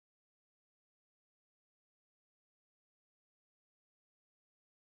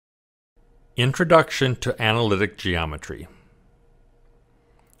Introduction to Analytic Geometry.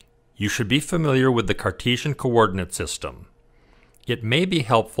 You should be familiar with the Cartesian coordinate system. It may be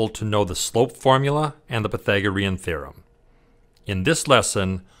helpful to know the slope formula and the Pythagorean theorem. In this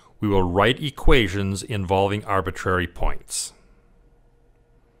lesson, we will write equations involving arbitrary points.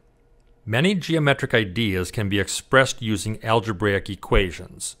 Many geometric ideas can be expressed using algebraic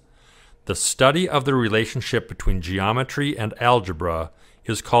equations. The study of the relationship between geometry and algebra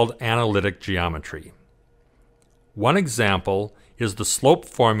is called analytic geometry. One example is the slope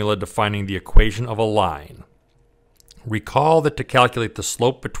formula defining the equation of a line. Recall that to calculate the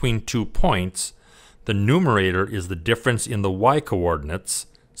slope between 2 points, the numerator is the difference in the y-coordinates,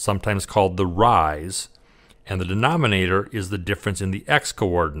 sometimes called the rise, and the denominator is the difference in the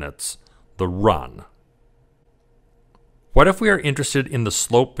x-coordinates, the run. What if we are interested in the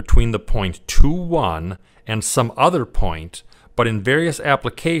slope between the point 2, 1 and some other point, but in various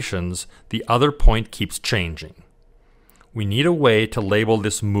applications, the other point keeps changing? We need a way to label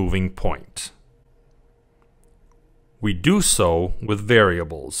this moving point. We do so with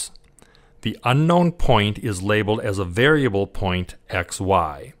variables. The unknown point is labeled as a variable point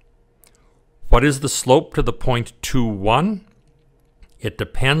xy. What is the slope to the point 2, 1? It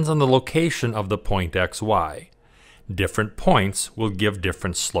depends on the location of the point xy. Different points will give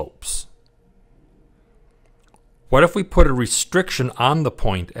different slopes. What if we put a restriction on the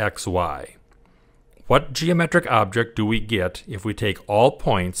point xy? What geometric object do we get if we take all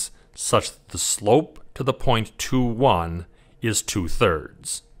points such that the slope to the point 2, 1 is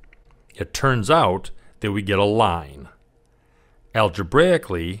 2/3? It turns out that we get a line.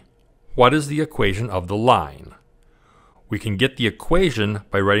 Algebraically, what is the equation of the line? We can get the equation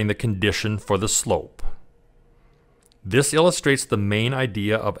by writing the condition for the slope. This illustrates the main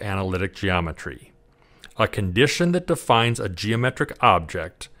idea of analytic geometry. A condition that defines a geometric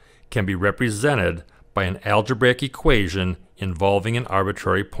object can be represented by an algebraic equation involving an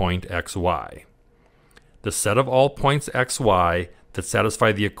arbitrary point xy. The set of all points xy that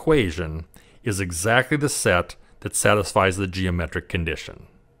satisfy the equation is exactly the set that satisfies the geometric condition.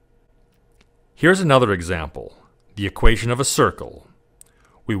 Here's another example, the equation of a circle.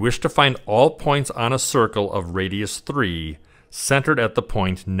 We wish to find all points on a circle of radius 3 centered at the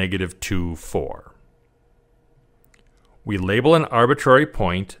point -2, 4. We label an arbitrary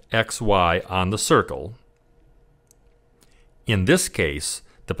point xy on the circle. In this case,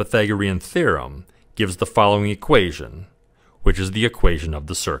 the Pythagorean theorem gives the following equation, which is the equation of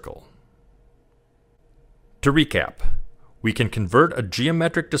the circle. To recap, we can convert a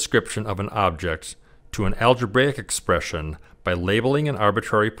geometric description of an object to an algebraic expression by labeling an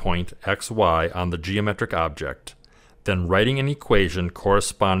arbitrary point xy on the geometric object, then writing an equation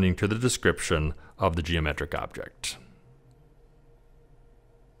corresponding to the description of the geometric object.